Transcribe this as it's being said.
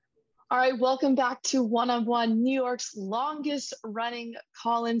All right, welcome back to One on One, New York's longest running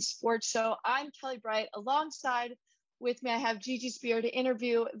call-in sports show. I'm Kelly Bright. Alongside with me, I have Gigi Spear to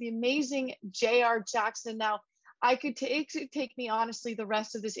interview the amazing J.R. Jackson. Now, I could take me honestly the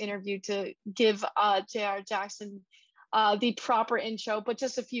rest of this interview to give J.R. Jackson the proper intro, but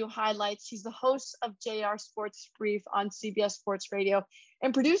just a few highlights. He's the host of JR Sports Brief on CBS Sports Radio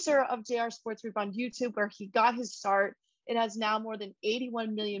and producer of JR Sports Brief on YouTube, where he got his start. It has now more than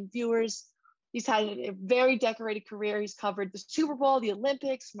 81 million viewers. He's had a very decorated career. He's covered the Super Bowl, the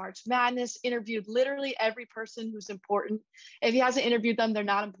Olympics, March Madness, interviewed literally every person who's important. If he hasn't interviewed them, they're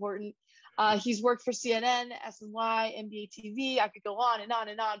not important. He's worked for CNN, SNY, NBA TV. I could go on and on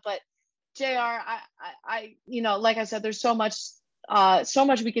and on. But JR, like I said, there's so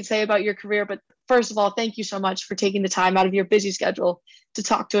much we could say about your career. But first of all, thank you so much for taking the time out of your busy schedule to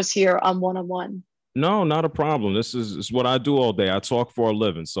talk to us here on One on One. No, not a problem. This is what I do all day. I talk for a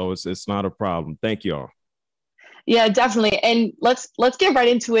living, so it's not a problem. Thank y'all. Yeah, definitely. And let's get right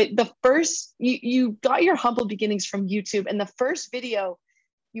into it. The first, you got your humble beginnings from YouTube, and the first video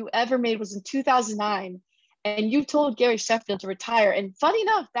you ever made was in 2009, and you told Gary Sheffield to retire. And funny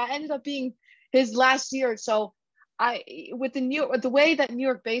enough, that ended up being his last year. So with the way that New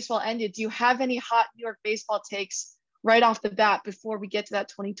York baseball ended, do you have any hot New York baseball takes right off the bat before we get to that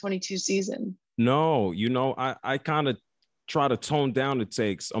 2022 season? No, I kind of try to tone down the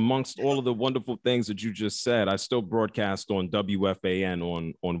takes amongst all of the wonderful things that you just said. I still broadcast on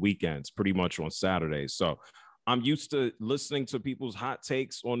WFAN on weekends, pretty much on Saturdays. So I'm used to listening to people's hot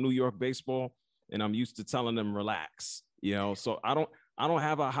takes on New York baseball, and I'm used to telling them relax, so I don't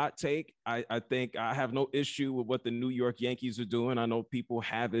have a hot take. I think I have no issue with what the New York Yankees are doing. I know people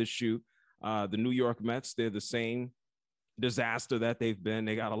have issue. The New York Mets, they're the same disaster that they've been.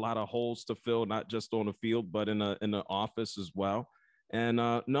 They got a lot of holes to fill, not just on the field, but in the office as well. And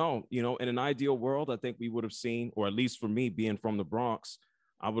no, in an ideal world, I think we would have seen, or at least for me being from the Bronx,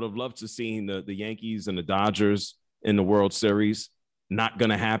 I would have loved to seen the Yankees and the Dodgers in the World Series. Not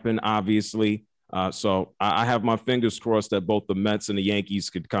going to happen, obviously. So I have my fingers crossed that both the Mets and the Yankees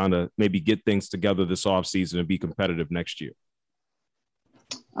could kind of maybe get things together this offseason and be competitive next year.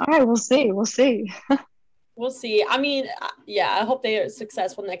 All right, we'll see. We'll see. I mean, yeah, I hope they are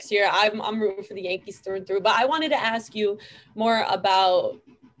successful next year. I'm rooting for the Yankees through and through. But I wanted to ask you more about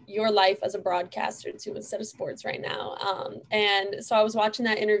your life as a broadcaster too, instead of sports right now. And so I was watching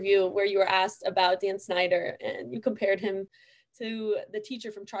that interview where you were asked about Dan Snyder, and you compared him to the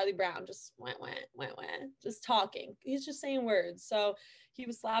teacher from Charlie Brown, just went, just talking. He's just saying words. So he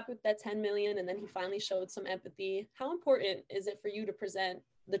was slapped with that 10 million, and then he finally showed some empathy. How important is it for you to present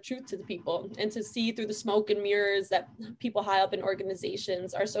the truth to the people and to see through the smoke and mirrors that people high up in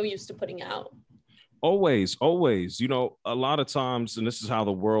organizations are so used to putting out? Always. A lot of times, and this is how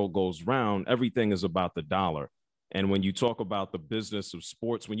the world goes round, everything is about the dollar. And when you talk about the business of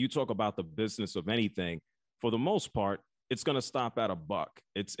sports, when you talk about the business of anything, for the most part, it's going to stop at a buck.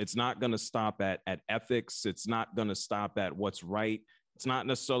 It's not going to stop at ethics. It's not going to stop at what's right. It's not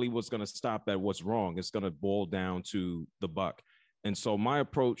necessarily what's going to stop at what's wrong. It's going to boil down to the buck. And so my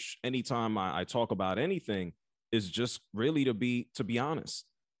approach anytime I talk about anything is just really to be honest.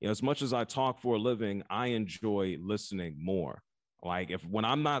 As much as I talk for a living, I enjoy listening more. Like when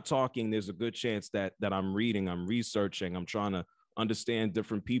I'm not talking, there's a good chance that I'm reading, I'm researching, I'm trying to understand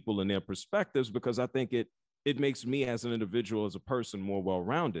different people and their perspectives, because I think it makes me as an individual, as a person, more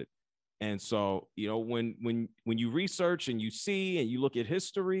well-rounded. And so, when you research and you see and you look at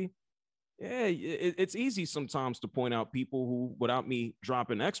history, yeah, it's easy sometimes to point out people who, without me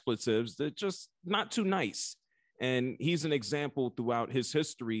dropping expletives, they're just not too nice. And he's an example throughout his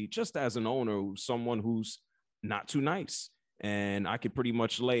history, just as an owner, someone who's not too nice. And I could pretty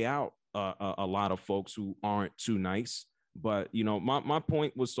much lay out a lot of folks who aren't too nice. But, my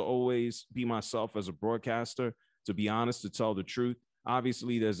point was to always be myself as a broadcaster, to be honest, to tell the truth.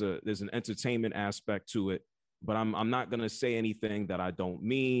 Obviously, there's an entertainment aspect to it. But I'm not going to say anything that I don't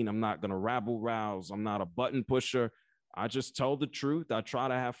mean. I'm not going to rabble rouse. I'm not a button pusher. I just tell the truth. I try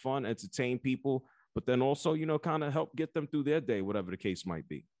to have fun, entertain people, but then also, kind of help get them through their day, whatever the case might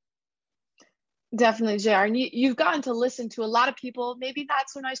be. Definitely, JR. And you've gotten to listen to a lot of people, maybe not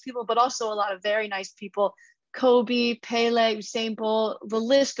so nice people, but also a lot of very nice people. Kobe, Pele, Usain Bolt, the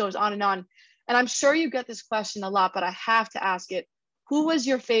list goes on and on. And I'm sure you get this question a lot, but I have to ask it. Who was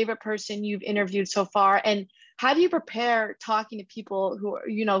your favorite person you've interviewed so far? And how do you prepare talking to people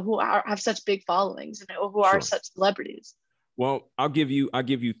who have such big followings and who are such celebrities? Well, I'll give you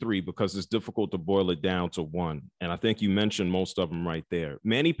three, because it's difficult to boil it down to one. And I think you mentioned most of them right there.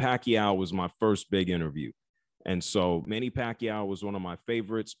 Manny Pacquiao was my first big interview. And so Manny Pacquiao was one of my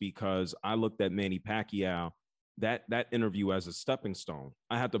favorites because I looked at Manny Pacquiao, that interview, as a stepping stone.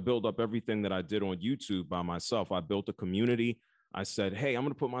 I had to build up everything that I did on YouTube by myself. I built a community. I said, hey, I'm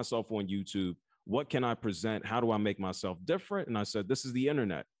going to put myself on YouTube. What can I present? How do I make myself different? And I said, this is the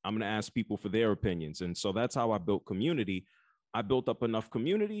internet. I'm going to ask people for their opinions. And so that's how I built community. I built up enough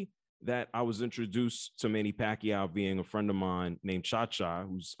community that I was introduced to Manny Pacquiao being a friend of mine named Cha-Cha,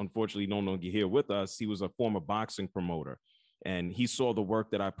 who's unfortunately no longer here with us. He was a former boxing promoter, and he saw the work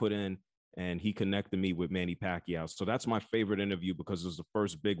that I put in, and he connected me with Manny Pacquiao. So that's my favorite interview because it was the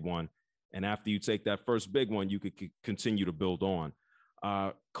first big one. And after you take that first big one, you could continue to build on.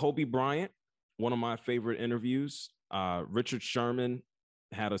 Kobe Bryant, one of my favorite interviews. Richard Sherman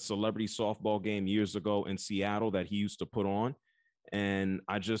had a celebrity softball game years ago in Seattle that he used to put on. And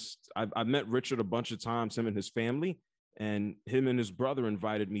I met Richard a bunch of times, him and his family, and him and his brother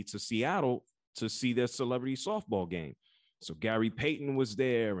invited me to Seattle to see their celebrity softball game. So Gary Payton was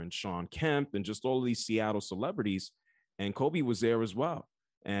there, and Sean Kemp, and just all of these Seattle celebrities, and Kobe was there as well.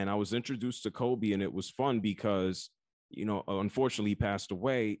 And I was introduced to Kobe, and it was fun because, you know, unfortunately he passed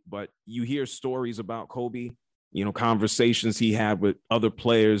away, but you hear stories about Kobe, you know, conversations he had with other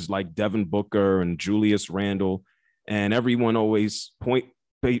players like Devin Booker and Julius Randle. And everyone always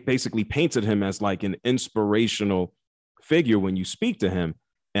basically painted him as like an inspirational figure when you speak to him.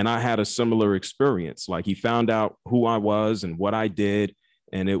 And I had a similar experience. Like, he found out who I was and what I did.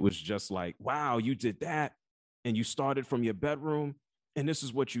 And it was just like, wow, you did that. And you started from your bedroom, and this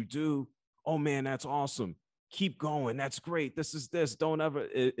is what you do. Oh man, that's awesome. Keep going. That's great. This is this. Don't ever.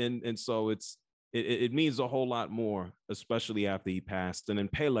 And so it means a whole lot more, especially after he passed. And then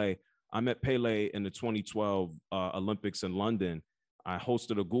Pele, I met Pele in the 2012 Olympics in London. I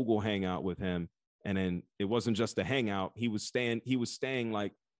hosted a Google Hangout with him, and then it wasn't just a hangout. He was staying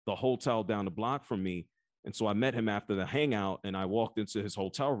like the hotel down the block from me, and so I met him after the hangout, and I walked into his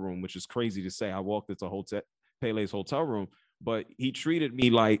hotel room, which is crazy to say. I walked into Pele's hotel room, but he treated me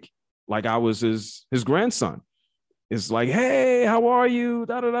like I was his grandson. It's like, hey, how are you?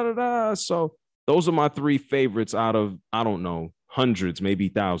 Da da da da da. So those are my three favorites out of, I don't know, hundreds, maybe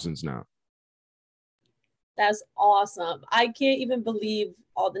thousands now. That's awesome. I can't even believe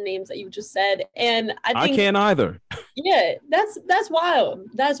all the names that you just said. And I can't either. Yeah, that's wild.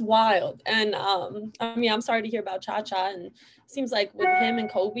 That's wild. And I mean, I'm sorry to hear about Cha-Cha, and it seems like with him and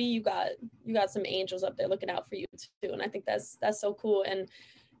Kobe, you got some angels up there looking out for you too. And I think that's so cool. And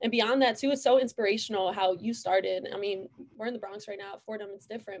beyond that too, it's so inspirational how you started. I mean, we're in the Bronx right now at Fordham, it's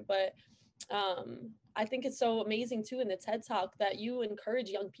different, but I think it's so amazing too in the TED Talk that you encourage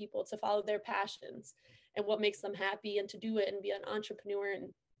young people to follow their passions and what makes them happy, and to do it and be an entrepreneur and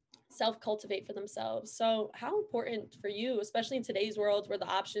self-cultivate for themselves. So how important for you, especially in today's world where the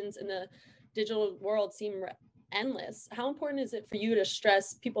options in the digital world seem endless, how important is it for you to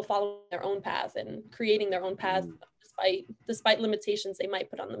stress people following their own path and creating their own path despite limitations they might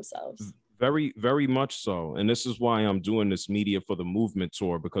put on themselves? Very, very much so. And this is why I'm doing this Media for the Movement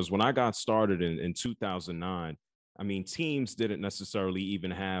tour, because when I got started in 2009, I mean, teams didn't necessarily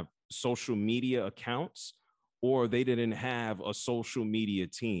even have social media accounts, or they didn't have a social media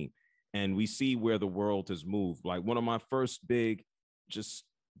team. And we see where the world has moved. Like, one of my first big, just,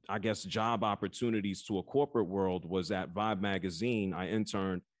 I guess, job opportunities to a corporate world was at Vibe Magazine. I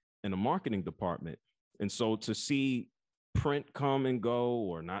interned in the marketing department. And so to see print come and go,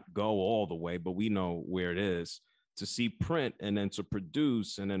 or not go all the way, but we know where it is, to see print and then to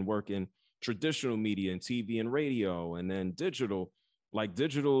produce and then work in traditional media and TV and radio and then digital. Like,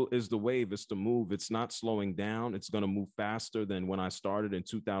 digital is the wave, it's the move. It's not slowing down. It's going to move faster than when I started in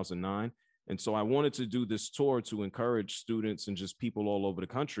 2009. And so I wanted to do this tour to encourage students and just people all over the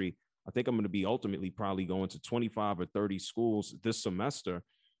country. I think I'm going to be ultimately probably going to 25 or 30 schools this semester,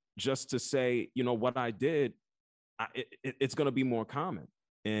 just to say, you know, what I did, it's going to be more common,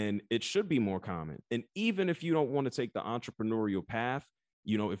 and it should be more common. And even if you don't want to take the entrepreneurial path,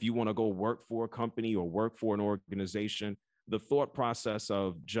 you know, if you want to go work for a company or work for an organization, the thought process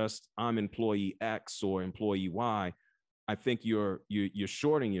of just I'm employee X or employee Y, I think you're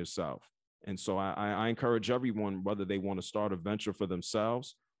shorting yourself. And so I encourage everyone, whether they want to start a venture for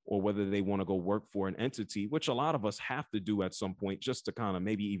themselves or whether they want to go work for an entity, which a lot of us have to do at some point just to kind of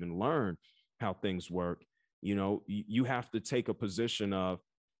maybe even learn how things work. You know, you have to take a position of,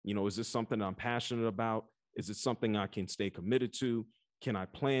 you know, is this something I'm passionate about? Is it something I can stay committed to? Can I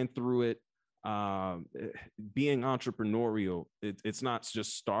plan through it? Being entrepreneurial, it's not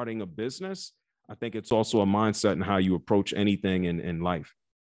just starting a business. I think it's also a mindset in how you approach anything in life.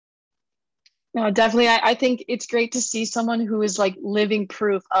 No, definitely. I think it's great to see someone who is like living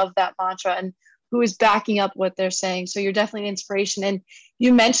proof of that mantra. And who is backing up what they're saying. So you're definitely an inspiration. And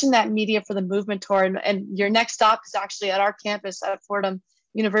you mentioned that Media for the Movement tour, and your next stop is actually at our campus at Fordham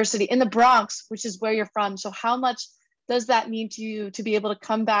University in the Bronx, which is where you're from. So how much does that mean to you to be able to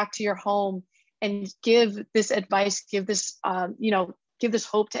come back to your home and give this advice, give this, give this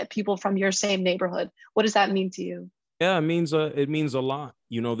hope to people from your same neighborhood? What does that mean to you? Yeah, it means a lot.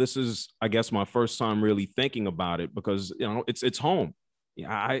 This is, I guess, my first time really thinking about it, because it's home.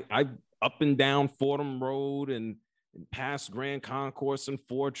 Yeah, I up and down Fordham Road and past Grand Concourse and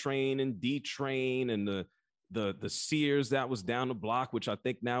 4 Train and D Train and the Sears that was down the block, which I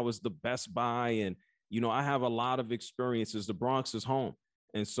think now is the Best Buy. And I have a lot of experiences. The Bronx is home.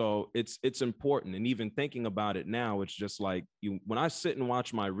 And so it's important. And even thinking about it now, it's just like when I sit and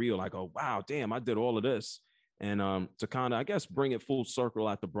watch my reel, I go, wow, damn, I did all of this. And to kind of, I guess, bring it full circle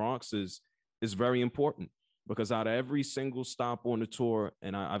at the Bronx is very important, because out of every single stop on the tour,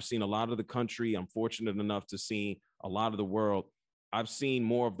 and I've seen a lot of the country, I'm fortunate enough to see a lot of the world. I've seen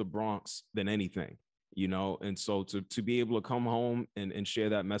more of the Bronx than anything, and so to be able to come home and share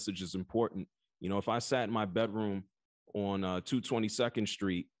that message is important. If I sat in my bedroom on 222nd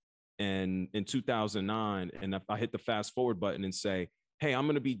Street and in 2009, and if I hit the fast forward button and say, hey, I'm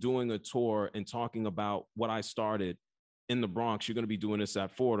going to be doing a tour and talking about what I started in the Bronx, you're going to be doing this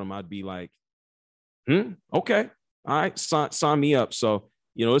at Fordham, I'd be like, okay, all right, sign me up. So,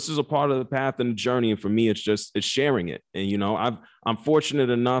 this is a part of the path and the journey. And for me, it's sharing it. And, I'm fortunate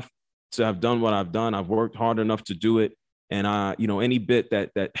enough to have done what I've done. I've worked hard enough to do it. And any bit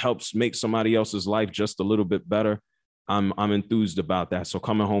that helps make somebody else's life just a little bit better, I'm enthused about that. So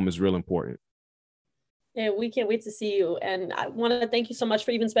coming home is real important. Yeah, we can't wait to see you. And I want to thank you so much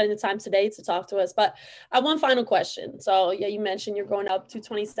for even spending the time today to talk to us. But I have one final question. So yeah, you mentioned you're going up to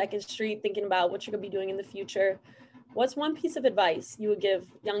 22nd Street, thinking about what you're going to be doing in the future. What's one piece of advice you would give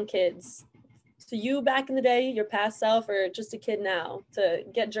young kids, to you back in the day, your past self, or just a kid now, to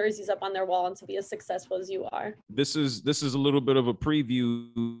get jerseys up on their wall and to be as successful as you are? This is a little bit of a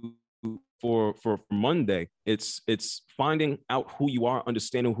preview for Monday. It's finding out who you are,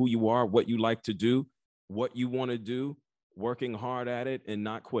 understanding who you are, what you like to do, what you want to do, working hard at it and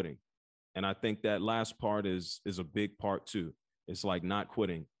not quitting. And I think that last part is a big part too. It's like not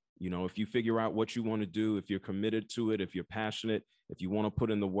quitting. If you figure out what you want to do, if you're committed to it, if you're passionate, if you want to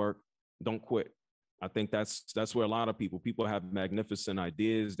put in the work, don't quit. I think that's where a lot of people have magnificent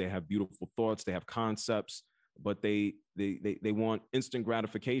ideas. They have beautiful thoughts. They have concepts, but they want instant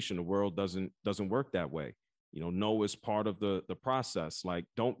gratification. The world doesn't work that way. No is part of the process. Like,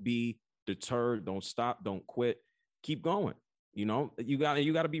 don't be deterred, don't stop, don't quit, keep going. You got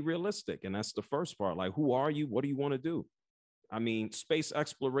to be realistic. And that's the first part. Like, who are you? What do you want to do? I mean, space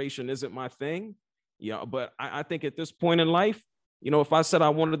exploration isn't my thing. Yeah. But I think at this point in life, if I said I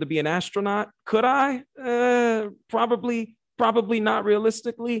wanted to be an astronaut, could I? Probably not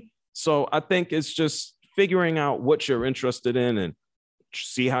realistically. So I think it's just figuring out what you're interested in and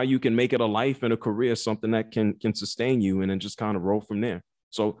see how you can make it a life and a career, something that can sustain you, and then just kind of roll from there.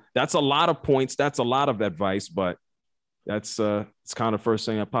 So that's a lot of points. That's a lot of advice, but it's kind of first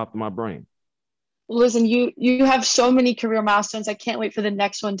thing that popped in my brain. Listen, you have so many career milestones. I can't wait for the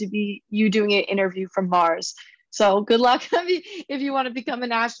next one to be you doing an interview from Mars. So good luck. I mean, if you want to become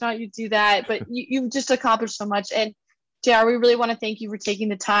an astronaut, you do that. But you've just accomplished so much. And JR, we really want to thank you for taking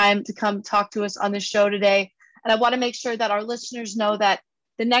the time to come talk to us on this show today. And I want to make sure that our listeners know that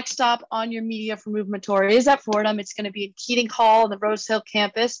the next stop on your Media for Movement tour is at Fordham. It's going to be in Keating Hall on the Rose Hill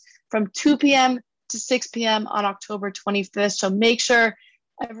campus from 2 p.m. to 6 p.m. on October 25th. So make sure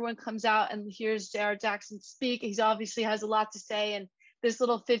everyone comes out and hears JR Jackson speak. He obviously has a lot to say, and this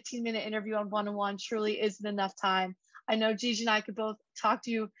little 15-minute interview on One-on-One truly isn't enough time. I know Gigi and I could both talk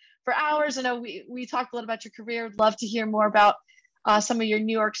to you for hours. I know we talked a lot about your career. I'd love to hear more about some of your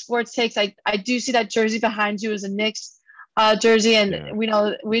New York sports takes. I do see that jersey behind you is a Knicks jersey, and yeah,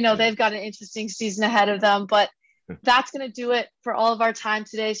 we know they've got an interesting season ahead of them. But that's going to do it for all of our time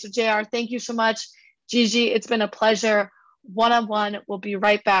today. So JR, thank you so much. Gigi, it's been a pleasure. One-on-One, we'll be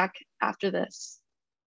right back after this.